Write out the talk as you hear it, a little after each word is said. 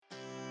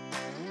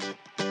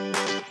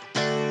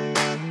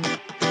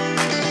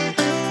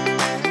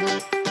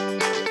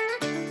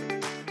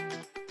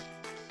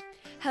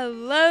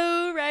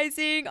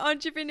amazing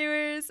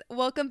entrepreneurs.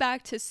 Welcome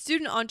back to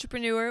Student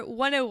Entrepreneur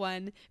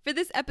 101. For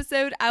this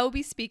episode, I will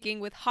be speaking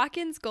with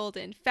Hawkins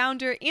Golden,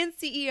 founder and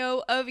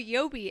CEO of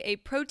YoBe, a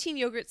protein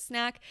yogurt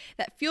snack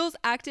that fuels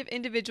active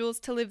individuals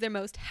to live their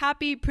most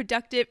happy,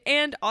 productive,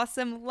 and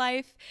awesome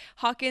life.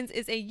 Hawkins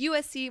is a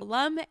USC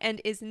alum and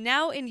is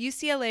now in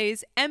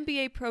UCLA's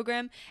MBA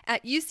program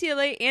at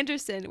UCLA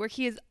Anderson, where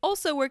he is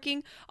also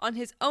working on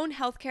his own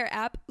healthcare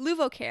app,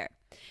 LuvoCare.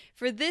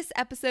 For this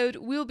episode,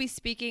 we'll be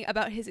speaking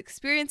about his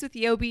experience with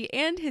YoBe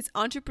and his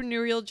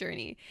entrepreneurial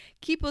journey.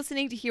 Keep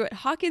listening to hear what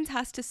Hawkins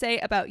has to say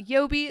about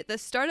YoBe, the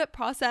startup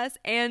process,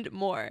 and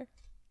more.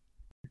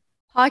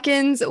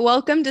 Hawkins,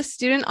 welcome to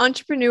Student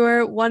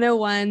Entrepreneur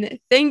 101.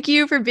 Thank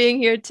you for being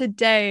here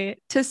today.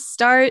 To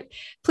start,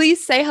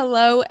 please say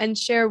hello and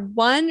share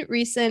one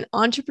recent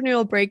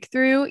entrepreneurial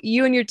breakthrough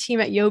you and your team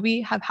at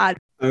YoBe have had.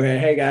 Okay,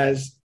 hey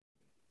guys.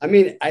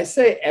 I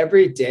say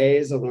every day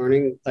is a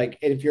learning, like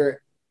if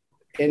you're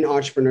in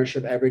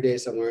entrepreneurship, every day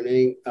is a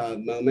learning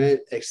moment,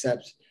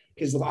 except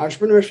because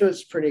entrepreneurship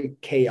is pretty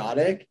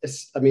chaotic.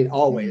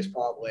 Always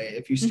probably.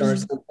 If you start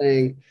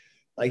something,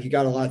 like you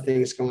got a lot of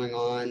things going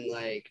on,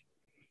 like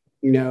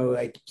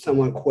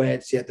someone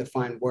quits, you have to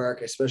find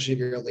work, especially if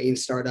you're a lean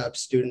startup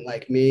student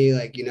like me,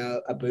 I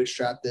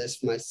bootstrap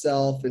this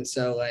myself. And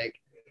so I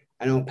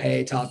don't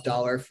pay top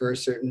dollar for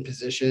certain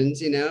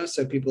positions,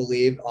 so people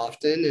leave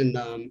often.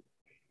 And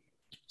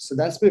so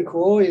that's been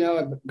cool.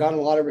 I've gotten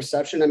a lot of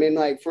reception.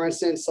 For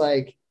instance,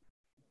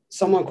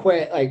 someone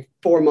quit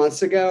 4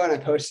 months ago and I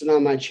posted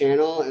on my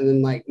channel and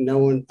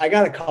then I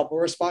got a couple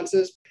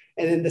responses.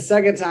 And then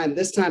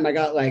this time I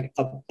got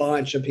a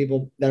bunch of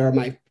people that are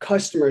my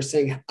customers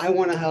saying, I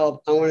want to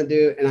help, I want to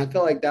do. And I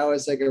feel like that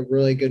was a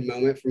really good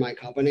moment for my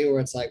company where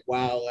it's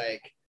wow,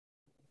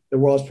 the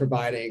world's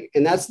providing.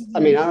 And that's, I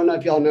don't know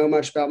if y'all know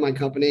much about my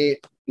company.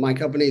 My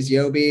company is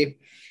YoBe.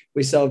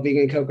 We sell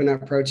vegan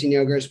coconut protein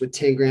yogurts with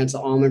 10 grams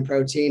of almond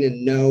protein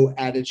and no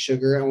added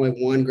sugar, only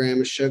 1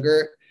 gram of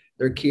sugar.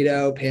 They're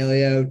keto,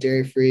 paleo,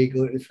 dairy-free,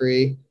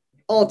 gluten-free,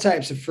 all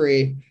types of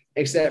free,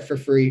 except for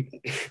free.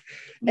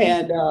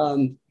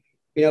 And,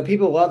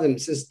 people love them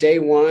since day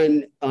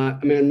one.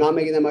 I'm not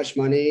making that much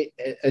money,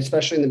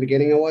 especially in the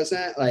beginning I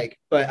wasn't,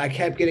 but I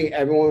kept getting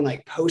everyone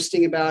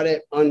posting about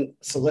it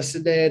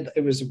unsolicited.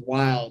 It was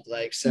wild.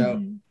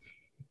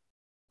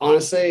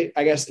 Honestly,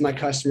 I guess my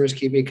customers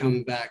keep me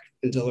coming back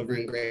and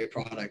delivering great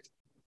product.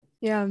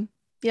 Yeah,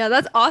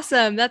 that's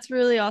awesome. That's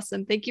really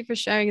awesome. Thank you for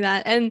sharing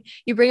that. And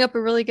you bring up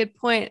a really good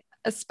point,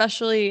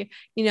 especially,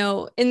 in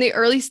the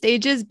early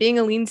stages, being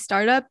a lean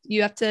startup,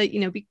 you have to,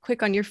 be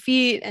quick on your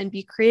feet and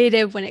be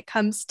creative when it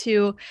comes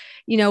to,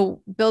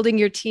 building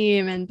your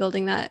team and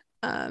building that,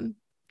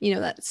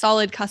 that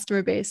solid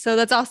customer base. So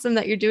that's awesome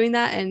that you're doing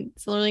that. And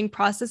it's a learning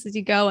process as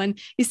you go and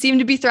you seem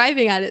to be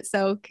thriving at it.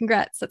 So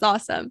congrats. That's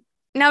awesome.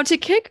 Now, to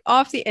kick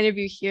off the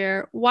interview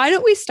here, why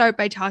don't we start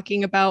by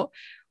talking about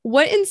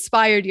what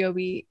inspired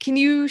YoBe? Can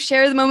you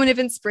share the moment of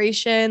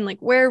inspiration?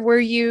 Where were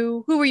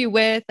you? Who were you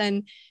with?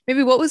 And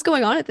maybe what was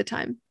going on at the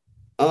time?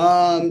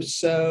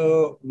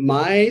 So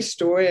my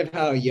story of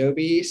how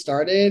YoBe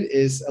started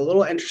is a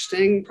little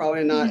interesting,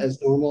 probably not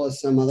as normal as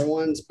some other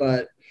ones,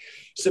 but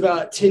it's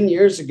about 10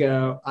 years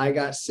ago, I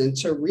got sent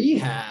to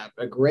rehab,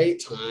 a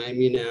great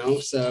time,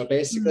 So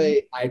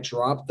basically I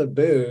dropped the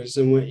booze,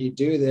 and what you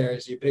do there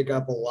is you pick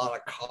up a lot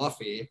of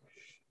coffee.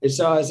 And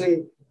so I was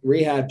in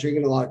rehab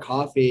drinking a lot of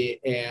coffee,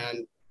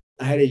 and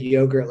I had a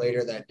yogurt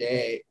later that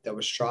day that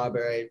was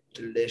strawberry,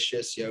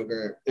 delicious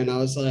yogurt. And I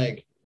was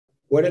like,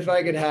 what if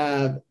I could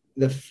have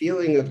the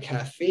feeling of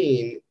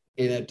caffeine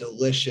in a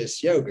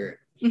delicious yogurt?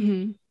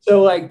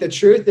 So the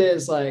truth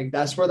is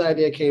that's where the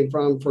idea came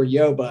from for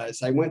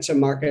YoBuzz. I went to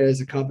market as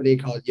a company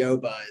called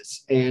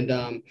YoBuzz, and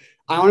I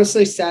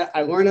honestly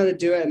I learned how to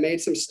do it and made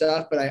some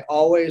stuff, but I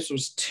always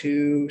was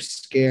too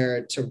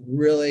scared to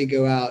really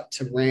go out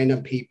to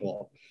random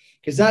people,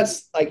 because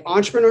that's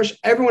entrepreneurs.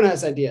 Everyone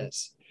has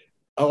ideas.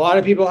 A lot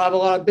of people have a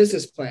lot of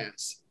business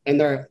plans, and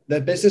the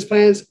business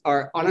plans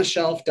are on a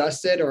shelf,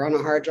 dusted, or on a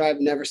hard drive,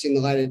 never seen the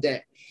light of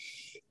day.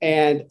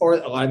 Or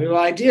a lot of people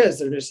have ideas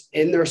that are just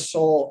in their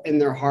soul, in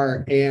their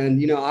heart. And,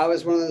 I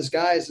was one of those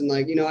guys, and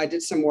I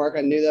did some work.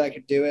 I knew that I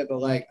could do it,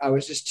 but I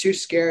was just too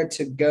scared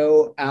to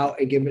go out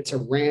and give it to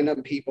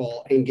random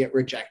people and get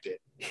rejected.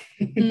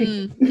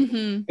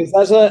 Because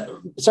that's what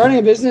starting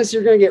a business,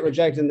 you're going to get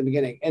rejected in the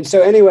beginning. And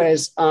so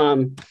anyways,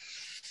 I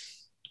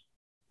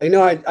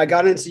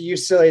got into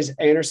UCLA's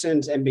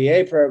Anderson's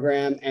MBA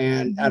program,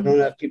 and I don't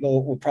know if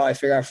people will probably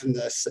figure out from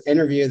this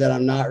interview that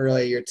I'm not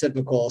really your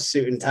typical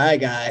suit and tie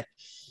guy.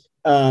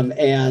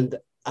 And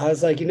I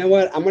was like, you know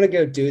what, I'm going to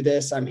go do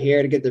this. I'm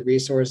here to get the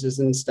resources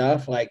and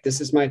stuff.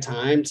 This is my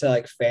time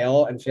to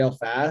fail and fail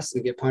fast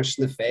and get punched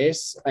in the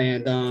face.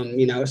 And,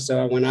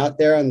 so I went out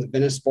there on the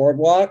Venice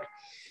boardwalk,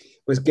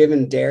 was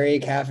giving dairy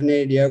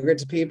caffeinated yogurt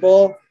to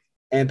people,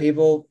 and a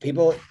lot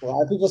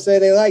of people say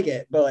they like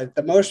it, but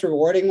the most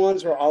rewarding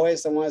ones were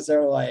always the ones that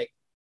were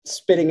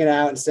spitting it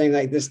out and saying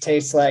this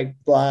tastes like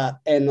blah.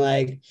 And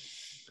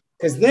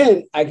because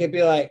then I could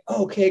be like,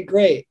 oh, okay,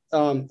 great.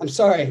 I'm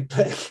sorry,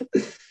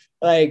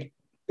 but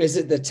is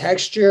it the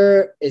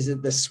texture? Is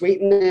it the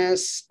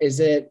sweetness? Is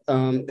it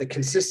the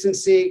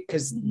consistency?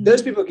 Because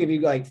those people give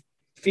you like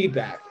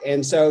feedback.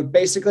 And so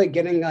basically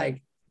getting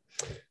like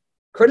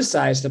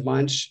criticized a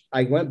bunch,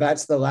 I went back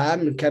to the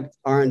lab and kept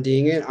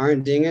R&Ding it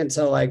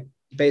until like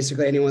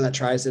basically anyone that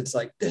tries it's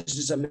like, this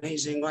is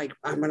amazing. Like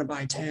I'm going to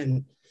buy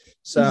 10.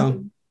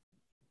 So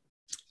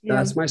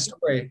that's my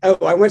story.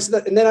 Oh, I went to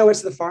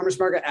the farmer's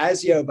market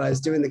as YoBe. I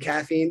was doing the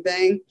caffeine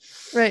thing.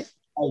 Right.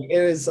 Like,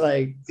 it was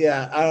like,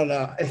 yeah, I don't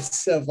know. It's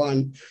so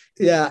fun.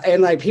 Yeah.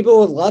 And like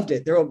people loved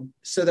it. They're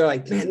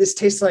like, man, this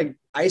tastes like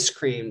ice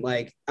cream.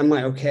 Like, I'm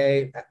like,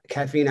 okay,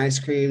 caffeine ice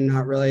cream,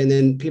 not really. And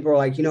then people are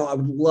like, I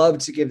would love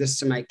to give this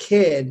to my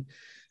kid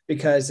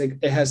because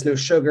it has no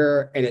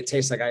sugar and it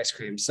tastes like ice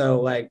cream. So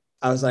like,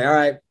 I was like, all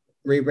right,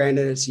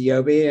 rebranded it to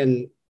YoBe,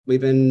 and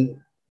we've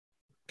been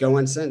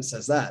going since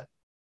as that.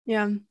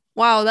 Yeah.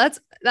 Wow.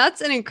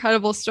 That's an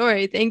incredible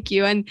story. Thank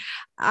you. And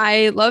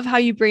I love how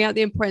you bring out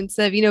the importance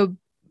of,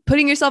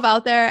 putting yourself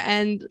out there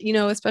and,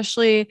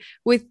 especially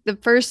with the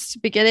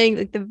first beginning,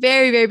 like the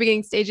very, very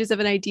beginning stages of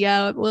an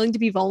idea, willing to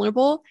be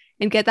vulnerable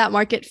and get that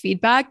market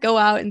feedback, go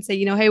out and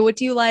say, hey, what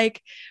do you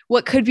like?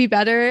 What could be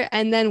better?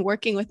 And then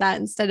working with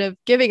that instead of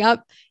giving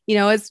up,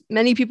 as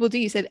many people do.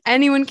 You said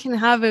anyone can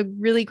have a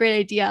really great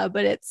idea,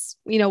 but it's,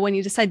 when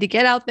you decide to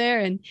get out there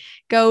and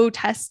go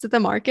test the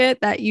market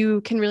that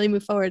you can really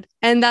move forward.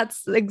 And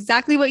that's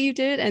exactly what you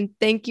did. And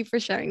thank you for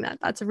sharing that.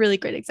 That's a really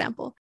great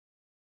example.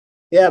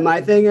 Yeah,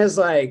 my thing is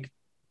like,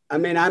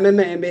 I'm in my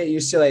MBA at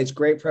UCLA. It's a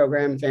great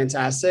program,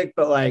 fantastic.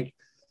 But like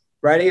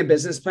writing a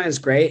business plan is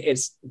great.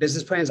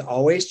 Business plans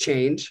always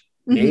change,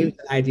 names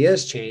and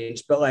ideas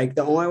change. But like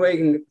the only way you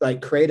can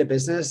like create a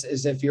business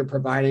is if you're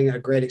providing a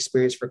great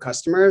experience for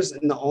customers.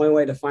 And the only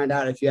way to find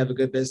out if you have a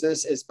good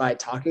business is by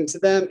talking to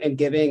them and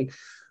giving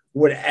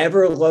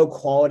whatever low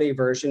quality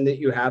version that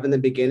you have in the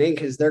beginning,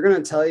 because they're going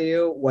to tell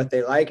you what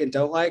they like and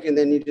don't like. And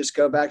then you just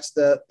go back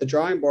to the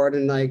drawing board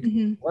and like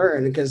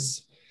learn,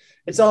 because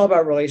it's all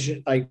about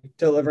like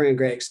delivering a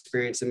great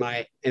experience in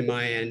my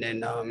end.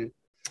 And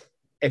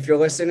if you're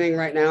listening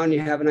right now and you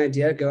have an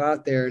idea, go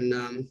out there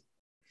and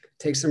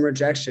take some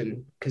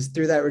rejection, because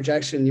through that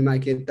rejection, you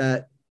might get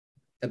that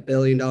 $1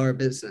 billion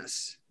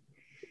business.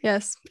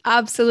 Yes,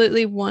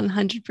 absolutely.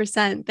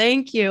 100%.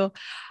 Thank you.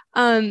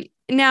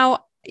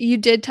 Now you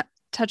did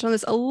touch on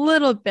this a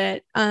little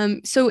bit.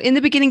 So in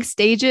the beginning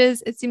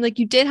stages, it seemed like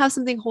you did have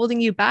something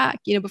holding you back,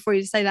 before you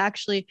decided to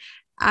actually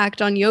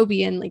act on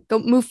YoBe and like go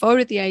move forward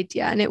with the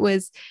idea. And it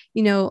was,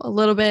 a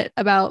little bit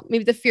about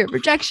maybe the fear of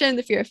rejection,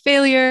 the fear of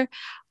failure.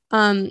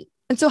 And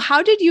so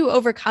how did you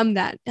overcome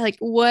that? Like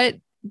what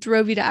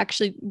drove you to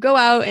actually go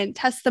out and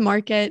test the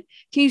market?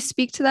 Can you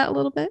speak to that a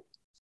little bit?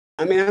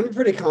 I mean, I'm a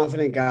pretty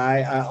confident guy.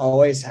 I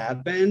always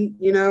have been,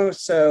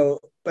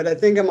 but I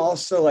think I'm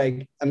also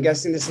like, I'm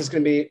guessing this is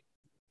going to be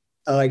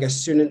like a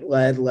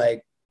student-led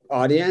like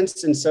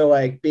audience. And so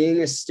like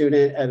being a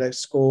student at a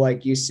school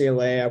like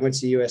UCLA, I went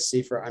to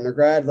USC for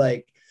undergrad,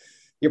 like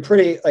you're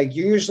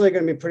usually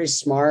going to be pretty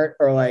smart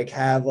or like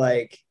have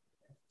like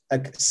a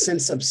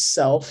sense of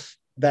self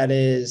that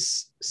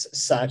is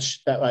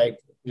such that like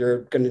you're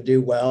going to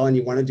do well and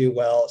you want to do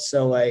well.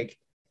 So like,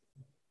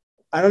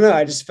 I don't know.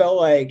 I just felt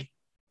like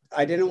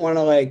I didn't want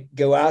to like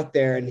go out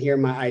there and hear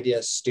my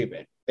ideas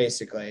stupid,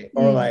 basically,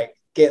 or like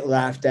get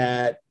laughed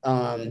at.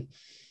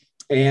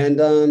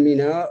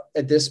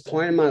 At this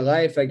point in my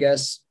life, I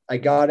guess I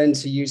got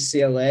into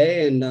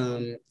UCLA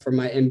and for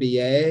my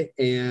MBA,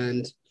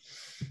 and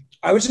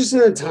I was just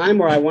in a time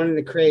where I wanted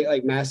to create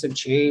like massive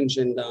change,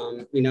 and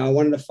I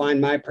wanted to find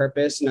my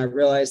purpose, and I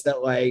realized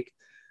that like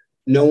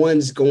no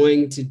one's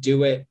going to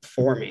do it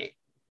for me.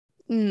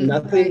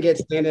 Nothing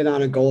gets handed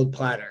on a gold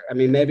platter. I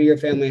mean, maybe your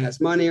family has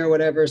money or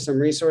whatever, some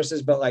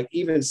resources, but like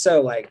even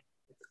so, like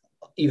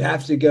you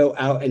have to go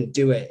out and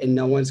do it, and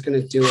no one's going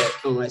to do it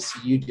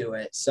unless you do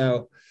it.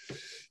 So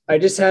I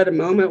just had a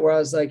moment where I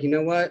was like, you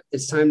know what,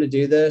 it's time to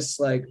do this,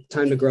 like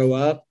time to grow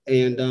up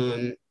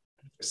and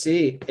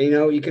see,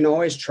 you can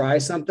always try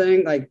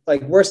something.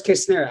 Like worst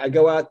case scenario, I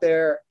go out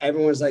there,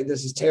 everyone's like,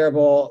 this is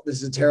terrible.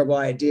 This is a terrible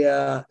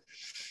idea.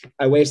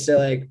 I wasted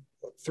like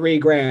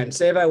 $3,000.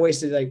 Say if I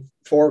wasted like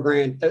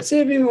 $4,000,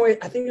 say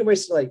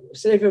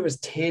if it was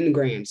 10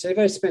 grand, say if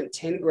I spent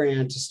 10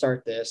 grand to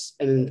start this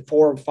and in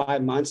 4 or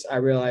 5 months, I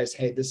realized,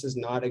 hey, this is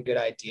not a good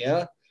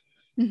idea.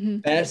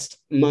 Best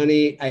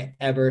money I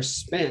ever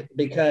spent,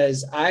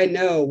 because I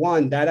know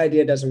that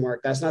idea doesn't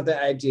work. That's not the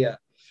idea.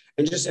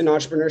 And just in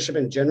entrepreneurship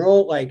in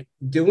general, like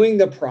doing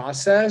the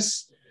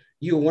process,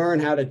 you learn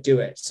how to do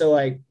it. So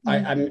like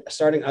I'm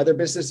starting other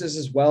businesses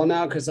as well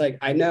now, because like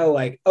I know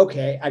like,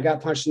 okay, I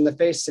got punched in the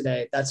face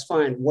today. That's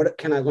fine. What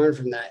can I learn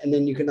from that? And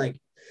then you can like,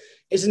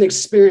 it's an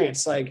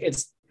experience. Like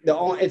it's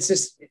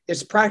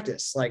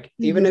practice. Like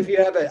even if you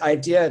have an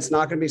idea, it's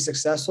not going to be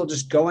successful.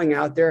 Just going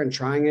out there and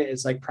trying it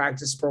is like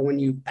practice for when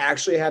you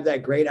actually have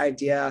that great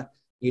idea,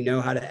 you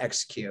know how to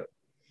execute.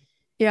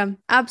 Yeah,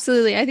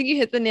 absolutely. I think you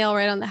hit the nail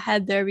right on the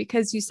head there,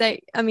 because you say,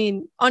 I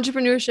mean,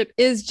 entrepreneurship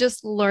is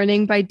just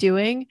learning by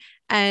doing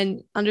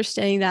and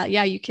understanding that,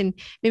 yeah, you can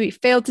maybe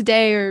fail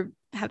today or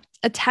have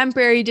a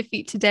temporary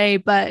defeat today,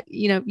 but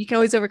you can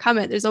always overcome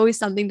it. There's always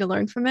something to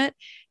learn from it.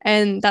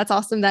 And that's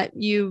awesome that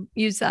you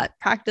use that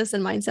practice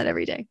and mindset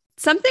every day.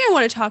 Something I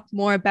want to talk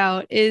more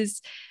about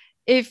is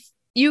if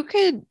you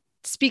could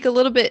speak a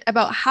little bit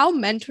about how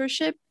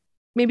mentorship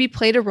maybe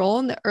played a role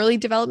in the early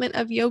development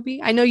of YoBe.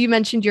 I know you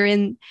mentioned you're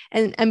in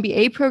an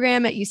MBA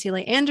program at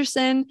UCLA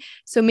Anderson,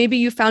 so maybe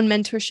you found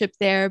mentorship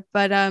there,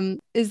 but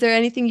is there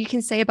anything you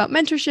can say about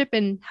mentorship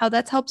and how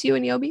that's helped you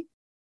in YoBe?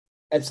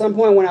 At some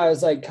point when I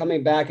was like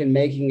coming back and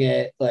making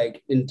it,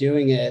 like and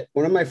doing it,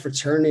 one of my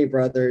fraternity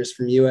brothers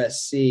from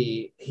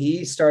USC,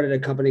 he started a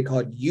company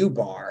called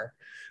UBar,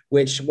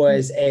 which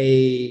was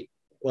a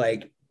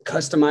like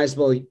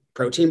customizable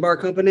protein bar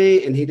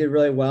company, and he did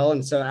really well.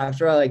 And so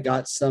after I like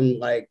got some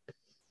like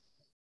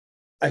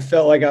I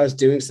felt like I was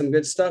doing some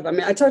good stuff. I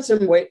mean, I talked to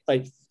him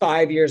like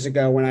 5 years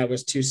ago when I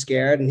was too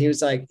scared. And he was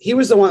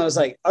the one that was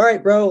like, all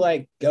right, bro,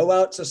 like go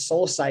out to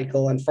Soul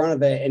Cycle in front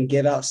of it and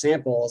give out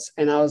samples.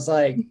 And I was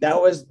like, that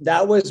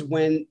was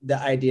when the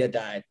idea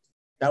died.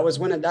 That was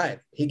when it died.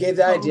 He gave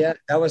the idea.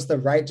 That was the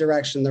right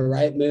direction, the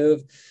right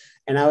move.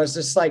 And I was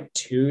just like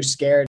too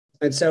scared.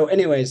 And so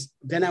anyways,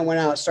 then I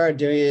went out, started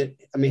doing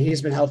it. I mean,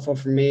 he's been helpful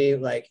for me.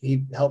 Like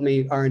he helped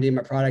me R&D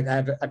my product.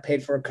 I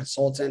paid for a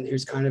consultant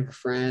who's kind of a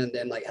friend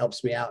and like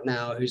helps me out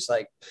now, who's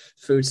like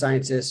food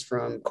scientist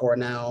from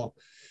Cornell.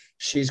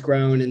 She's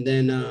grown. And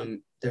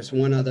then there's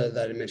one other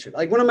that I mentioned.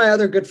 Like one of my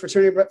other good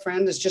fraternity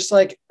friends is just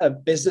like a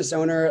business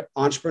owner,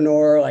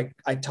 entrepreneur. Like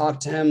I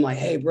talked to him like,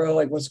 hey bro,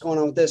 like what's going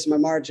on with this, my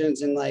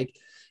margins? And like,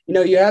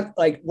 you have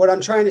like, what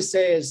I'm trying to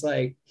say is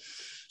like,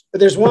 but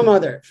there's one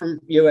other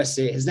from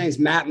USC. His name's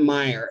Matt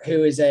Meyer,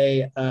 who is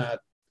he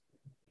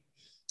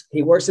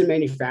works in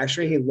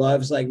manufacturing. He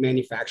loves like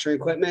manufacturing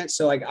equipment.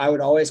 So like I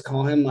would always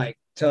call him like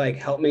to like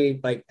help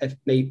me like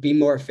be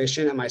more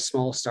efficient at my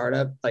small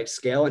startup like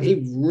scale. And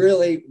he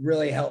really,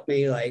 really helped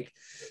me like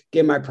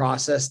get my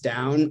process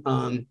down.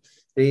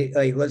 He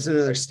like lives in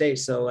another state.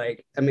 So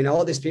like, I mean,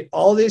 all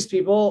these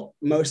people,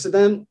 most of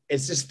them,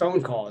 it's just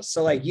phone calls.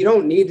 So like, you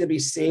don't need to be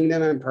seeing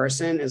them in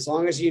person as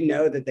long as you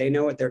know that they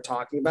know what they're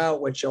talking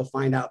about, which you'll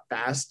find out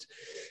fast.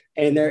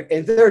 And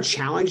if they're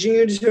challenging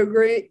you to a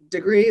great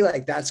degree,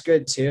 like that's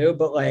good too.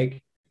 But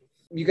like,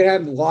 you can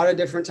have a lot of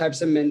different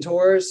types of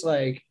mentors.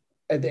 Like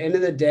at the end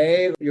of the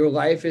day, your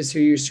life is who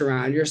you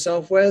surround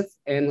yourself with.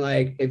 And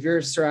like, if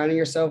you're surrounding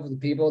yourself with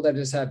people that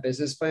just have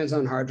business plans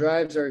on hard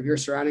drives, or if you're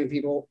surrounding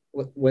people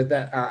with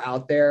that are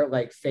out there,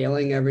 like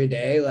failing every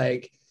day,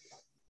 like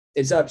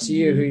it's up to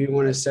you who you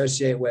want to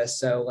associate with.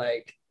 So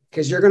like,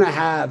 cause you're going to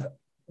have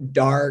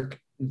dark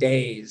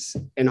days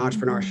in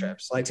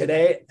entrepreneurship. So like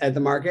today at the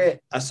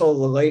market, I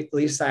sold the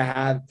least I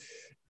have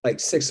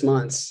like 6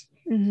 months.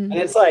 And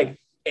it's like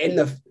in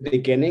the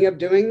beginning of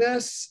doing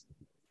this,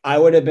 I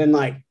would have been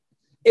like,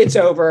 it's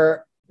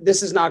over.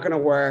 This is not going to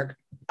work.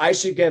 I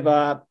should give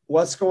up.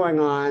 What's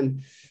going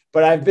on?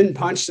 But I've been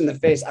punched in the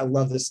face. I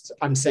love this.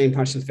 I'm saying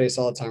punched in the face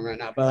all the time right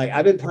now, but like,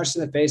 I've been punched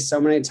in the face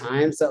so many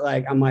times that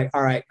like, I'm like,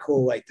 all right,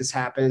 cool. Like this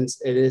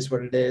happens. It is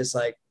what it is.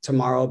 Like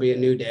tomorrow will be a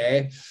new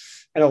day.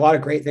 And a lot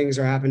of great things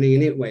are happening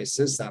anyway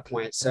since that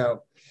point.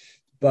 So,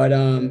 but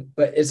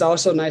it's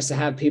also nice to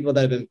have people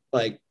that have been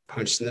like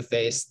punched in the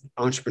face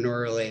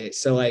entrepreneurially.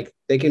 So like,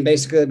 they can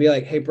basically be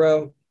like, hey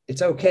bro,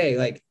 it's okay.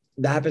 Like,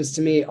 that happens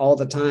to me all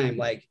the time.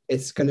 Like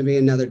it's going to be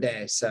another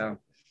day. So.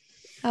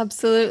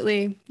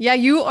 Absolutely. Yeah,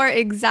 you are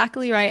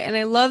exactly right. And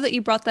I love that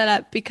you brought that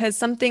up because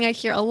something I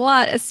hear a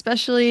lot,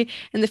 especially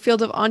in the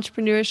field of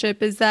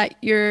entrepreneurship, is that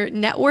your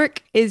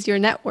network is your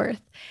net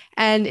worth.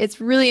 And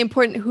it's really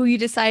important who you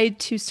decide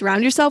to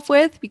surround yourself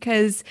with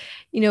because,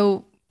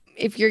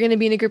 if you're going to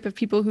be in a group of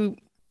people who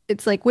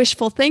it's like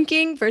wishful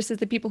thinking versus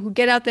the people who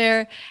get out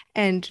there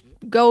and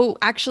go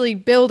actually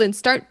build and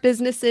start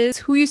businesses,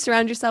 who you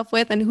surround yourself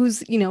with and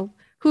who's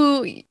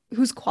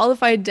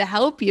qualified to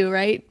help you,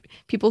 right?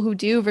 People who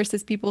do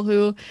versus people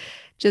who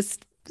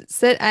just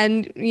sit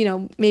and,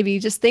 maybe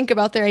just think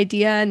about their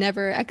idea and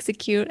never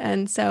execute.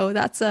 And so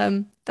that's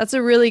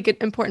a really good,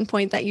 important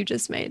point that you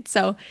just made.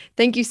 So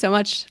thank you so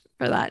much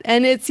for that.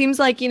 And it seems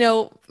like,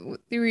 through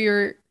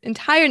your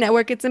entire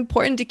network, it's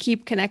important to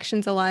keep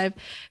connections alive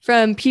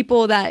from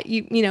people that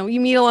you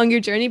meet along your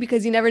journey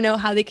because you never know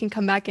how they can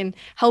come back and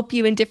help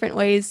you in different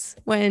ways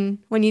when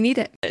you need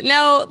it.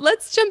 Now,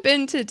 let's jump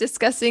into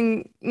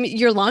discussing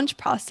your launch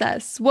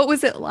process. What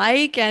was it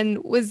like?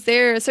 And was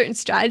there a certain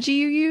strategy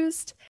you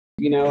used?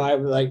 I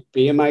would like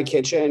be in my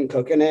kitchen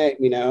cooking it,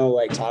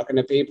 like talking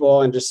to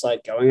people and just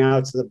like going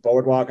out to the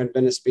boardwalk in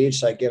Venice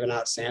Beach, like giving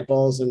out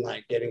samples and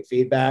like getting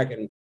feedback.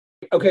 And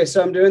okay,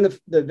 so I'm doing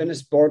the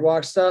Venice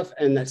boardwalk stuff.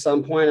 And at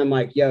some point I'm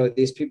like, yo,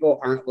 these people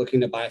aren't looking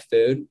to buy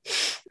food.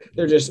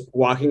 They're just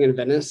walking in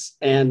Venice.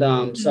 And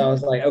so I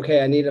was like,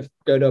 okay, I need to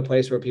go to a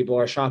place where people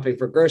are shopping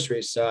for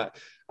groceries. So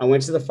I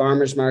went to the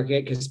farmer's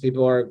market because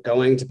people are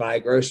going to buy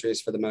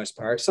groceries for the most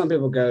part. Some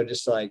people go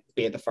just to like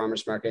be at the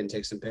farmer's market and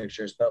take some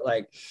pictures, but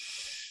like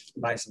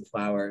buy some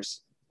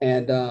flowers.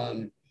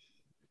 And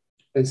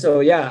And so,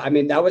 yeah, I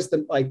mean, that was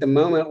the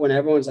moment when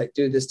everyone's like,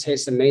 dude, this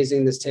tastes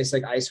amazing. This tastes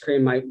like ice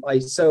cream.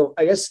 So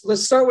I guess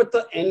let's start with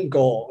the end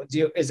goal.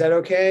 Is that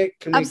okay?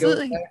 Can we go with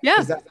Absolutely. that? Yeah.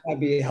 Because that might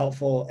be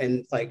helpful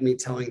in like me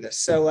telling this.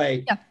 So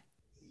like Yeah.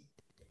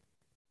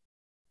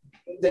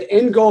 the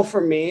end goal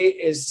for me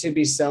is to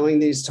be selling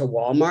these to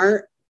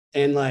Walmart.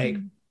 And like,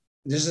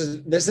 this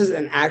is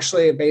an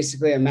actually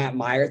basically a Matt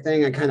Meyer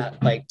thing. I kind of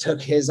like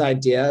took his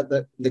idea,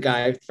 the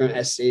guy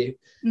from SC,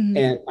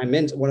 and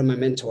one of my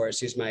mentors,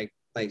 he's my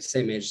like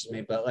same age as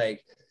me, but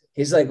like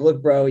he's like,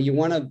 look, bro, you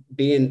want to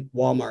be in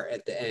Walmart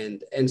at the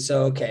end. And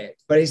so, okay.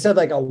 But he said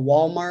like a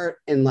Walmart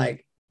in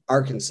like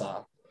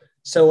Arkansas.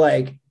 So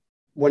like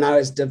when I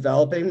was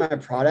developing my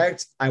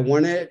product, I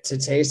wanted it to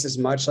taste as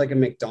much like a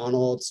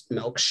McDonald's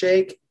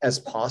milkshake as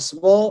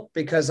possible,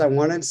 because I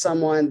wanted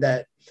someone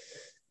that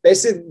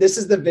basically, this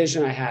is the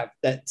vision I have,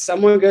 that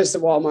someone goes to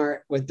Walmart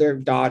with their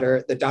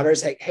daughter. The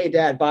daughter's like, hey,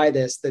 dad, buy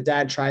this. The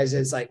dad tries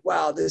it. It's like,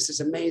 wow, this is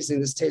amazing.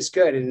 This tastes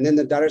good. And then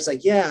the daughter's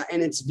like, yeah,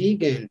 and it's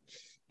vegan.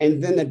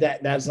 And then the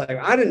dad's like,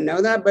 I didn't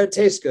know that, but it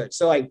tastes good.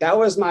 So like, that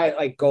was my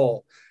like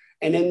goal.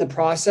 And in the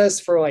process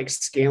for like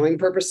scaling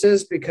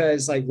purposes,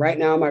 because like right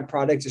now my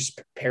product is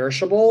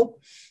perishable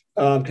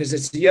because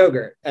it's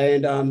yogurt.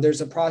 And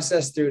there's a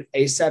process through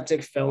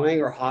aseptic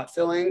filling or hot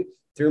filling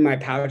through my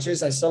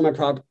pouches. I sell my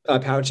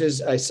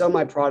pouches. I sell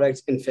my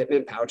products in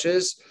fitment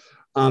pouches.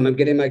 I'm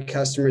getting my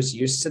customers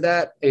used to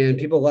that, and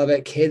people love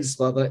it.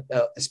 Kids love it,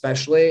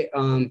 especially.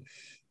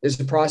 There's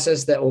a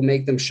process that will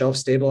make them shelf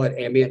stable at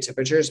ambient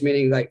temperatures,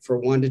 meaning like for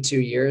 1 to 2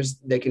 years,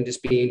 they can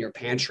just be in your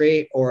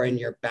pantry or in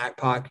your back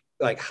pocket,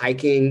 like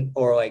hiking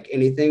or like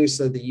anything.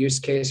 So the use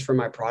case for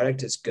my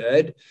product is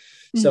good.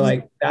 So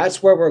like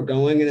that's where we're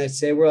going. And I'd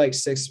say we're like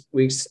 6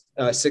 weeks,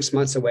 6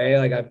 months away.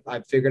 Like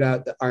I've figured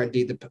out the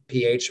R&D, the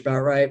pH about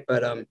right.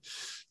 But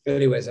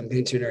anyways, I'm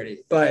being too nerdy.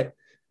 But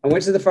I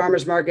went to the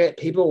farmer's market.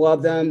 People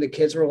love them. The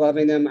kids were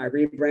loving them. I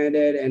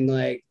rebranded, and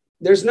like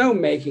there's no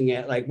making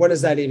it. Like, what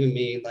does that even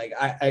mean? Like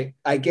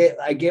I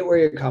get where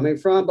you're coming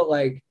from, but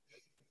like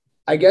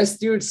I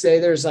guess you would say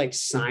there's like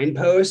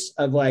signposts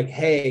of like,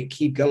 hey,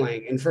 keep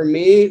going. And for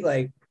me,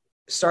 like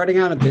starting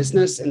out a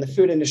business in the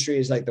food industry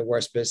is like the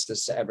worst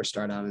business to ever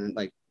start out in.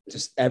 Like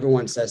just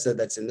everyone says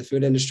that's in the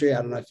food industry.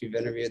 I don't know if you've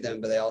interviewed them,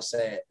 but they all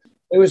say it.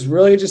 It was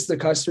really just the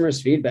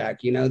customers'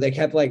 feedback. You know, they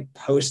kept like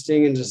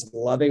posting and just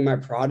loving my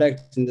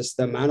product, and just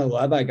the amount of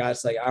love I got.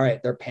 It's like, all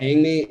right, they're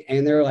paying me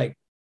and they're like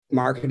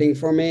marketing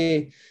for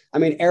me. I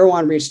mean,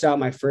 Erewhon reached out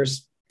my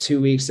first 2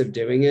 weeks of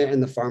doing it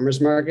in the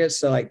farmer's market.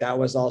 So like that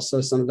was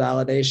also some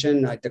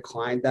validation. I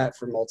declined that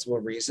for multiple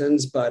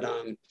reasons, but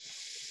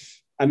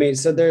I mean,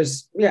 so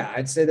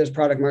I'd say there's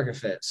product market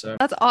fit. So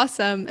that's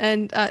awesome.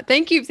 And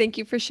thank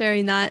you for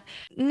sharing that.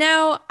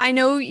 Now, I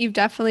know you've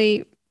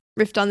definitely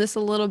riffed on this a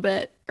little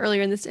bit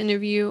earlier in this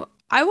interview.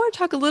 I want to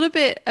talk a little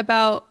bit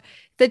about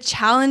the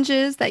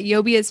challenges that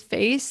YoBe has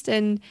faced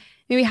and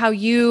maybe how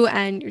you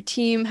and your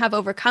team have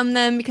overcome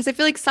them, because I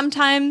feel like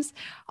sometimes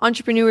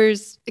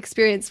entrepreneurs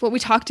experience what we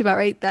talked about,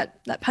 right?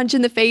 That punch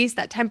in the face,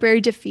 that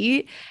temporary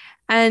defeat.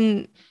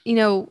 And, you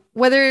know,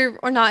 whether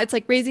or not it's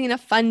like raising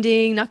enough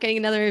funding, not getting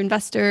another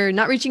investor,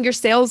 not reaching your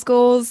sales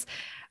goals,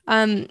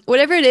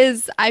 whatever it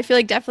is, I feel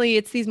like definitely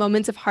it's these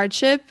moments of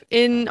hardship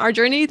in our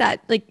journey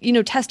that like, you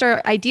know, test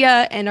our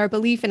idea and our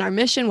belief in our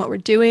mission, what we're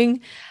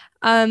doing.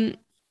 And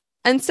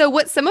so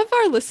what some of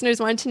our listeners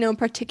wanted to know in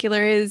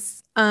particular is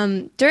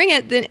during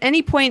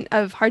any point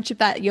of hardship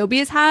that YoBe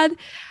has had,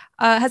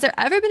 has there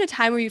ever been a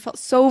time where you felt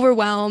so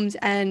overwhelmed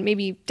and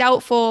maybe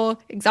doubtful,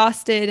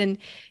 exhausted, and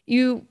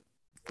you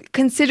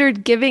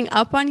considered giving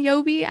up on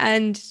YoBe?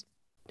 And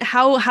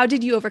how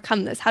did you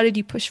overcome this? How did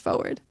you push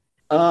forward?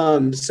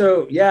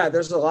 So yeah,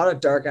 there's a lot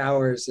of dark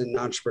hours in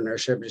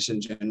entrepreneurship just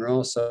in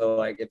general. So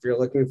like if you're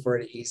looking for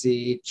an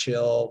easy,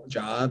 chill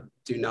job,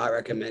 do not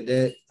recommend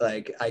it.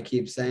 Like I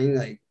keep saying,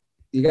 like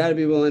you got to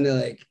be willing to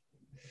like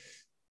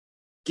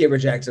get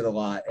rejected a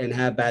lot and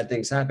have bad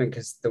things happen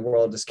because the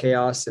world is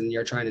chaos and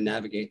you're trying to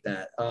navigate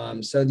that.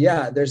 So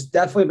yeah, there's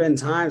definitely been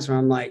times where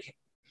I'm like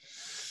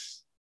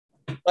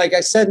I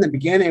said in the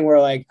beginning, where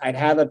like I'd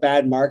have a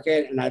bad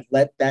market and I'd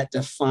let that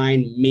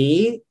define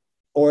me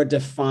or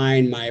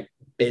define my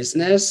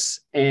business.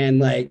 And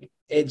like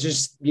it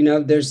just, you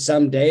know, there's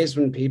some days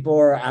when people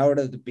are out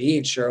of the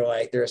beach, or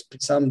like there's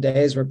some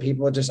days where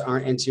people just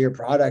aren't into your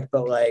product,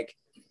 but like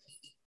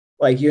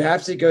you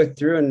have to go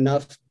through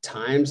enough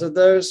times of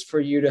those for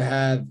you to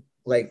have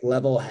like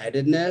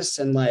level-headedness.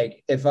 And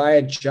like if I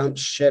had jumped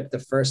ship the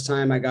first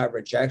time I got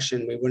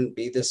rejection, we wouldn't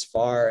be this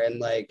far. And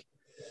like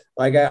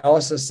I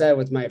also said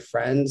with my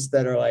friends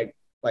that are like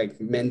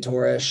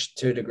mentorish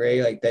to a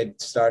degree, like they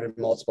started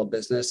multiple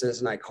businesses,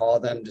 and I call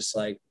them just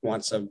like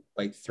once a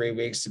like 3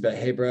 weeks to be like,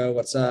 hey bro,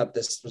 what's up?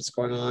 What's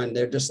going on?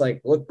 They're just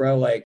like, look, bro,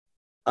 like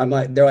I'm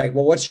like, they're like,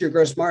 well, what's your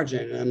gross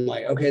margin? And I'm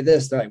like, okay,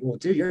 this. They're like, well,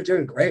 dude, you're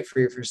doing great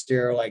for your first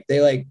year. Like they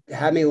like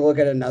have me look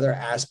at another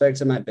aspect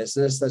of my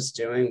business that's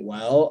doing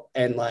well.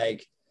 And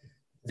like,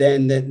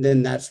 then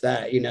that's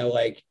that, you know,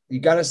 like you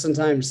got to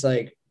sometimes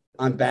like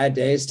on bad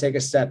days, take a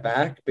step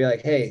back, be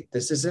like, hey,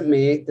 this isn't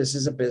me. This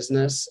is a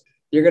business.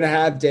 you're going to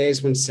have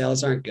days when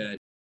sales aren't good.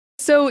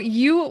 So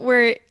you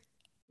were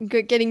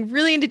getting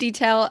really into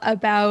detail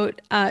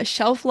about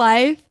shelf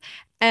life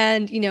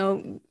and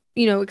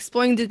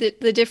exploring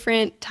the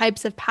different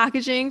types of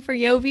packaging for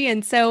YoBe.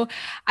 And so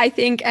I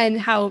think and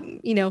how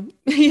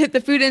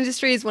the food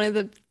industry is one of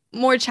the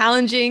more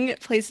challenging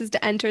places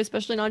to enter,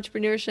 especially in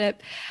entrepreneurship.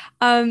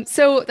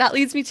 So that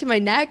leads me to my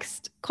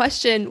next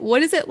question.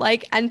 What is it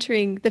like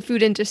entering the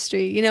food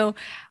industry?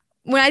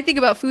 When I think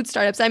about food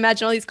startups, I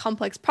imagine all these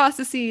complex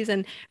processes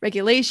and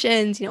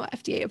regulations,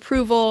 FDA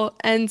approval.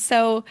 And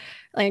so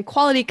like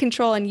quality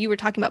control, and you were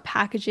talking about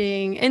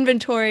packaging,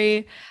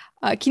 inventory.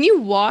 Can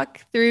you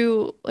walk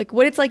through like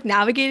what it's like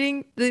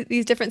navigating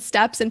these different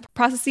steps and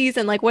processes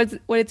and like what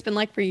it's been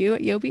like for you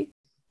at YoBe?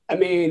 I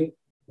mean,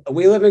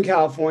 we live in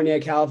California.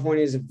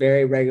 California is a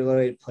very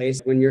regulated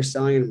place. When you're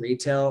selling in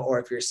retail or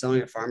if you're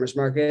selling at farmers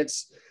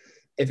markets,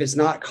 if it's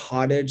not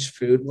cottage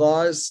food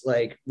laws,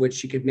 like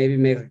which you could maybe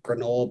make like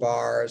granola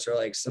bars or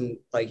like some,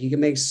 like you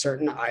can make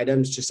certain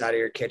items just out of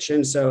your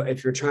kitchen. So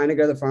if you're trying to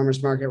go the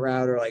farmer's market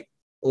route or like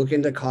look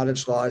into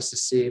cottage laws to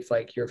see if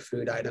like your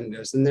food item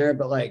goes in there,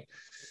 but like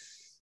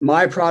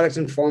my product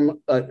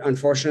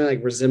unfortunately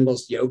like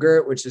resembles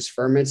yogurt, which is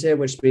fermented,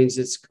 which means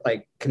it's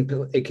like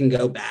it can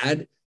go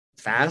bad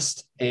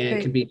fast and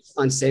Right. can be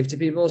unsafe to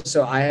people.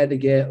 So I had to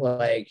get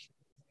like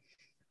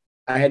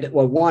I have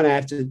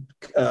to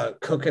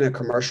cook in a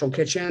commercial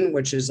kitchen,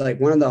 which is like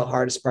one of the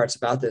hardest parts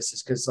about this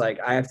is because like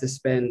I have to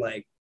spend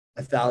like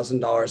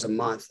 $1,000 a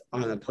month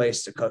on a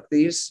place to cook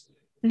these,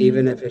 Mhm.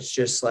 even if it's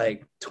just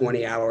like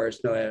 20 hours.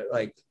 No,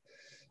 like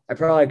I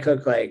probably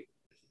cook like,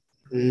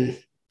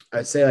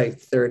 I'd say like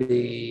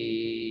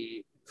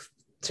 32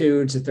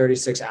 to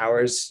 36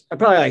 hours. I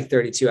probably like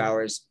 32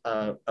 hours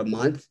a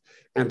month.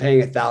 And I'm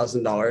paying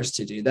 $1,000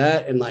 to do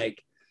that. And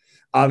like,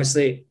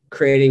 obviously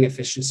creating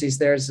efficiencies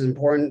there is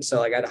important. So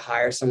like I had to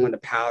hire someone to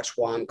pouch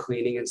while I'm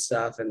cleaning and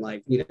stuff. And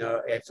like, I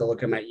have to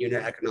look at my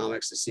unit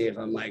economics to see if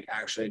I'm like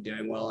actually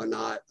doing well or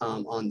not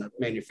on the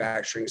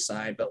manufacturing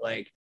side. But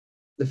like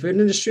the food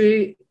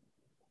industry,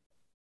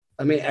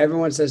 I mean,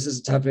 everyone says it's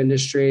a tough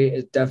industry.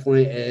 It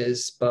definitely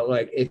is. But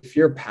like, if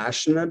you're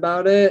passionate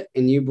about it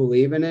and you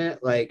believe in it,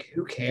 like,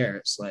 who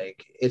cares?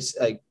 Like,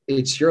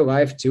 it's your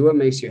life. Do what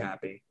makes you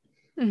happy.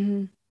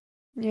 Mhm.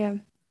 Yeah.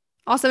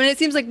 Awesome. And it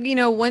seems like,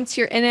 once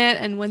you're in it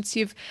and once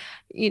you've,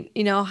 spent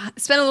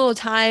a little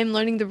time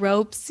learning the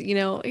ropes,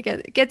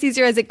 it gets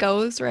easier as it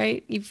goes,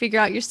 right? You figure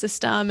out your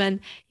system and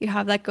you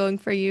have that going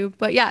for you.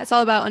 But yeah, it's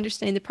all about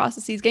understanding the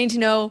processes, getting to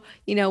know,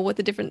 what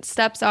the different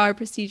steps are,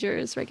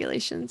 procedures,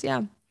 regulations.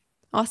 Yeah.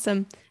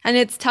 Awesome. And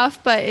it's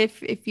tough, but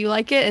if you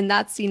like it and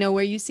that's,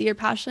 where you see your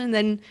passion,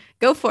 then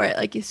go for it,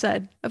 like you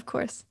said, of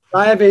course. If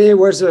I have any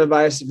words of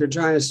advice, if you're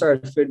trying to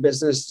start a food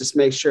business, just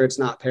make sure it's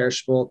not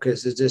perishable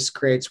because it just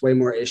creates way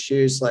more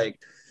issues. Like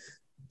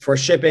for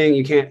shipping,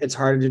 it's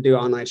harder to do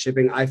online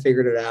shipping. I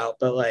figured it out,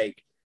 but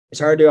like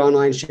it's hard to do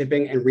online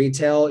shipping and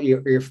retail.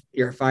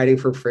 You're fighting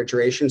for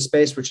refrigeration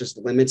space, which is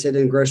limited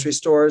in grocery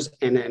stores.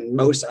 And in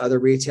most other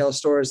retail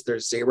stores,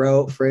 there's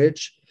zero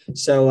fridge.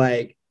 So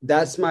like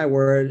that's my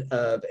word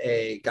of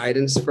a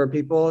guidance for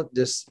people.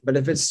 But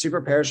if it's super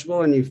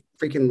perishable and you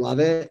freaking love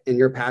it and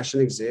your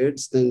passion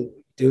exudes, then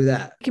do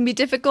that. It can be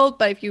difficult,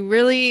 but if you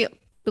really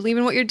believe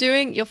in what you're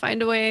doing, you'll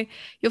find a way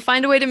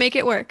to make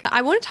it work.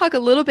 I want to talk a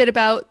little bit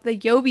about the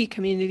YoBe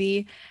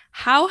community.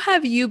 How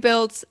have you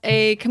built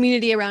a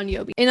community around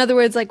YoBe? In other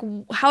words, like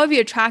how have you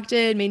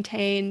attracted,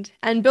 maintained,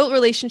 and built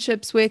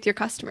relationships with your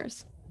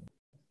customers?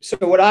 So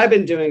what I've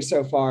been doing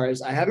so far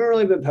is I haven't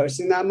really been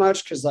posting that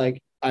much because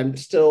like I'm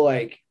still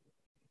I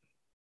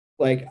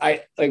like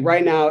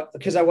right now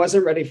because I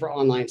wasn't ready for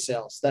online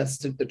sales. That's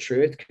the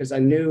truth because I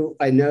know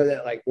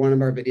that like one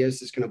of our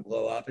videos is going to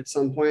blow up at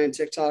some point on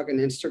TikTok and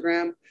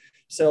Instagram.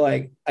 So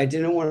like I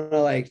didn't want to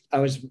like I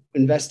was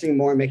investing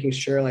more in making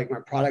sure like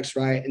my product's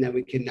right and then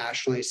we can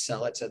nationally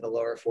sell it to the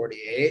lower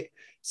 48.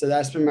 So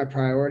that's been my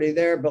priority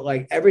there. But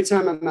like every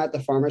time I'm at the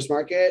farmers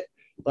market,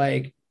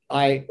 like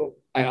I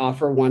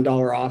offer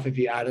 $1 off if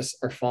you add us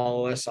or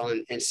follow us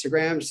on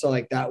Instagram. So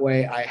like that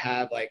way I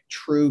have like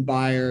true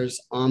buyers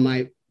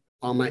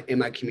in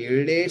my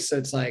community. So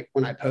it's like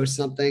when I post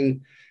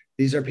something,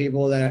 these are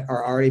people that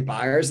are already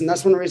buyers. And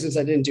that's one of the reasons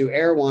I didn't do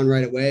Erewhon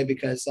right away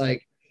because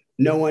like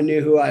no one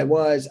knew who I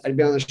was. I'd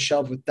be on the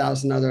shelf with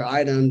 1,000 other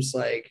items.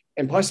 Like,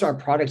 and plus our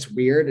product's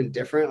weird and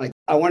different. Like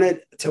I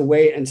wanted to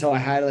wait until I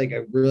had like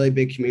a really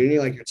big community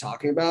like you're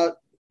talking about.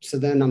 So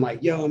then I'm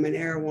like, yo, I'm in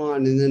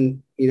Erewhon. And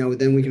then,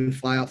 then we can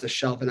fly off the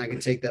shelf and I can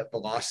take that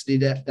velocity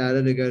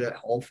data to go to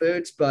Whole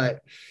Foods.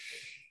 But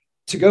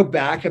to go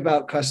back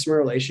about customer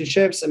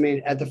relationships, I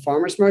mean, at the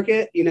farmers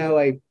market,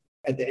 like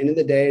at the end of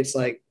the day, it's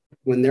like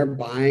when they're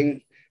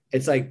buying,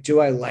 it's like, do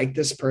I like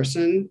this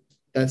person?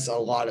 That's a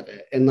lot of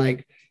it. And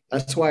like,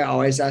 that's why I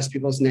always ask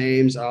people's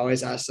names. I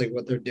always ask like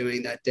what they're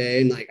doing that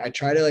day. And like, I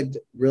try to like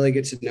really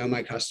get to know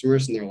my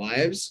customers and their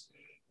lives.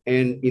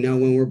 And,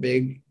 when we're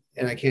big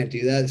and I can't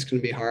do that, it's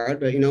going to be hard,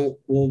 but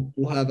we'll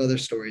have other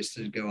stories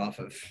to go off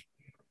of.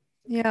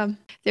 Yeah.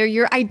 They're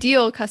your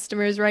ideal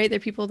customers, right? They're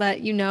people that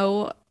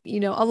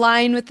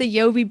align with the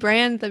YoBe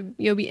brand, the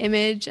YoBe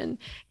image and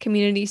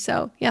community.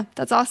 So, yeah,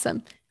 that's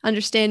awesome.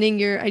 Understanding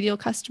your ideal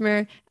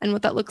customer and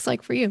what that looks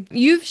like for you.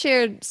 You've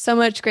shared so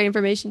much great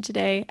information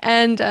today,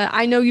 and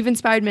I know you've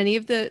inspired many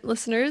of the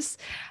listeners,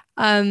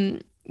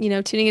 tuning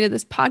into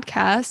this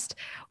podcast.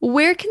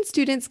 Where can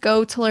students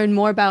go to learn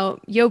more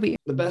about YoBe?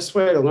 The best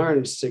way to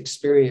learn is to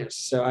experience.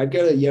 So I'd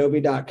go to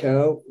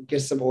yobe.co,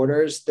 get some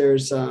orders.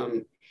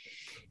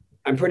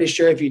 I'm pretty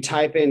sure if you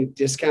type in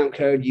discount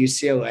code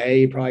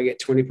UCLA, you probably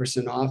get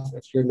 20% off.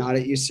 If you're not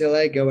at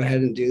UCLA, go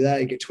ahead and do that.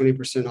 You get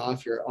 20%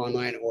 off your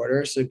online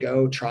order. So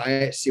go try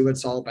it, see what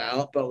it's all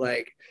about. But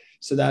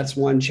so that's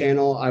one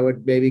channel. I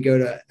would maybe go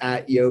to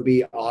at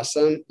YoBe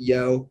Awesome,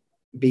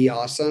 YoBe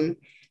Awesome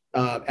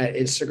at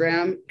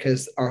Instagram,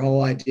 because our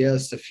whole idea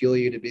is to fuel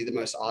you to be the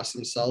most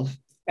awesome self.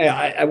 And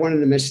I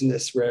wanted to mention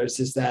this, Rose,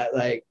 is that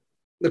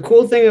the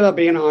cool thing about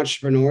being an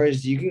entrepreneur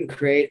is you can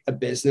create a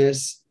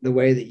business the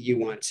way that you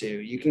want to.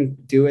 You can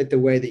do it the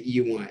way that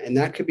you want. And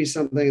that could be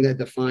something that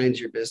defines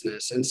your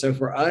business. And so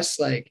for us,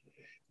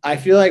 I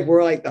feel like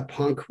we're like the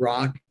punk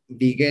rock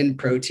vegan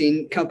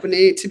protein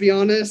company, to be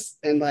honest.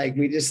 And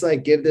we just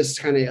give this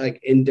kind of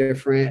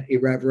indifferent,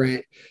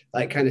 irreverent,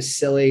 kind of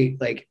silly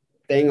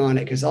thing on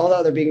it. Cause all the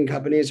other vegan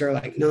companies are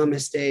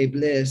namaste,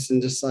 bliss,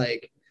 and just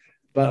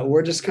but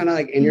we're just kind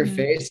of in your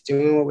face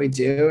doing what we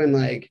do.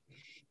 And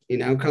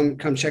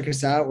come check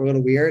us out. We're a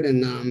little weird,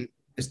 and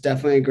it's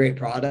definitely a great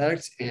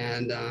product.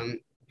 And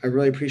I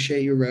really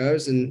appreciate you,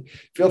 Rose. And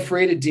feel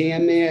free to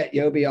DM me at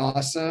YoBe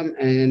Awesome.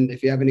 And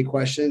if you have any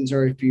questions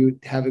or if you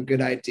have a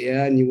good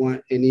idea and you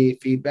want any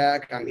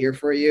feedback, I'm here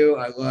for you.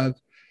 I love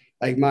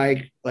I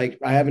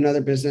have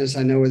another business.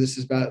 I know where this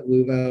is about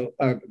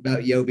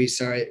about YoBe,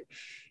 sorry.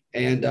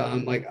 And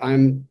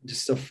I'm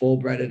just a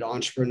full-blooded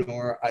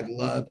entrepreneur. I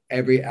love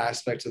every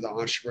aspect of the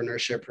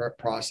entrepreneurship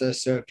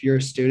process. So if you're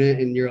a student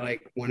and you're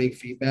wanting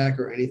feedback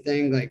or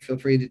anything, feel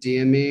free to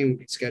DM me and we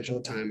can schedule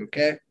a time.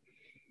 Okay.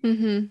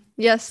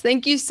 Yes.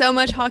 Thank you so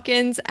much,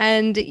 Hawkins.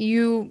 And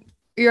you're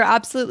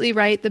absolutely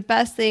right. The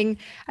best thing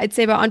I'd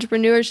say about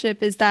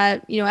entrepreneurship is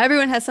that,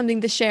 everyone has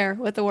something to share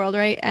with the world,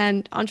 right?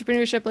 And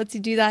entrepreneurship lets you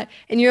do that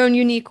in your own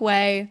unique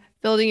way,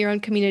 building your own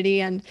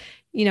community and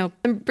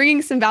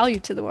bringing some value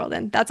to the world.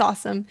 And that's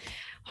awesome.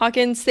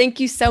 Hawkins, thank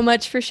you so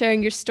much for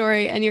sharing your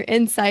story and your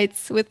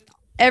insights with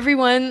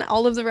everyone,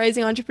 all of the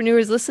rising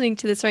entrepreneurs listening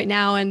to this right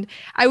now. And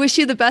I wish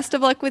you the best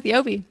of luck with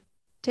YoBe.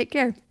 Take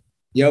care.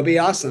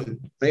 YoBe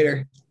Awesome.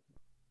 Later.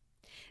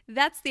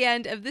 That's the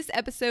end of this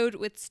episode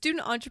with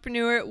Student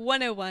Entrepreneur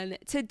 101.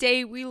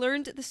 Today, we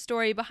learned the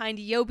story behind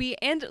YoBe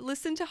and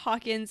listened to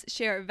Hawkins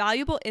share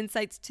valuable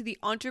insights to the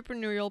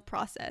entrepreneurial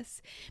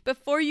process.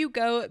 Before you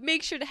go,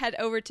 make sure to head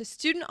over to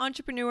Student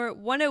Entrepreneur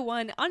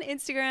 101 on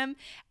Instagram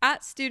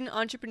at Student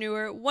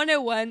Entrepreneur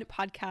 101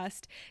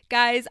 podcast.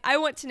 Guys, I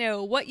want to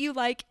know what you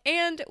like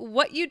and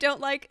what you don't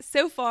like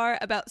so far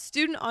about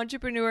Student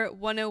Entrepreneur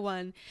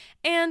 101.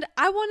 And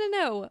I want to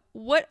know,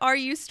 what are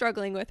you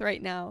struggling with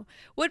right now?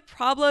 What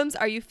problems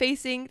are you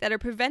facing that are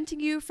preventing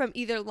you from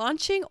either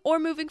launching or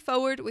moving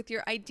forward with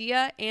your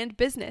idea and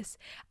business?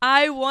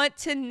 I want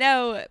to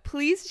know.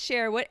 Please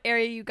share what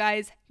area you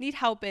guys need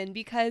help in,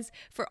 because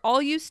for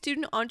all you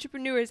student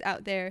entrepreneurs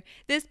out there,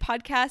 this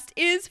podcast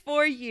is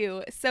for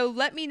you. So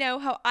let me know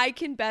how I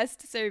can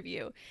best serve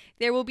you.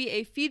 There will be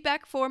a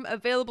feedback form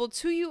available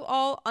to you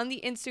all on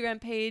the Instagram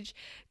page.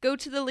 Go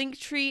to the link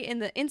tree in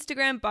the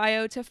Instagram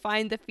bio to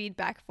find the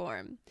feedback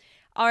form.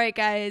 All right,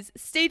 guys,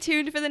 stay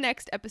tuned for the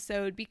next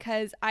episode,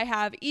 because I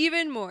have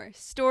even more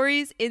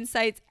stories,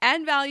 insights,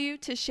 and value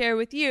to share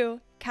with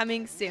you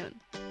coming soon.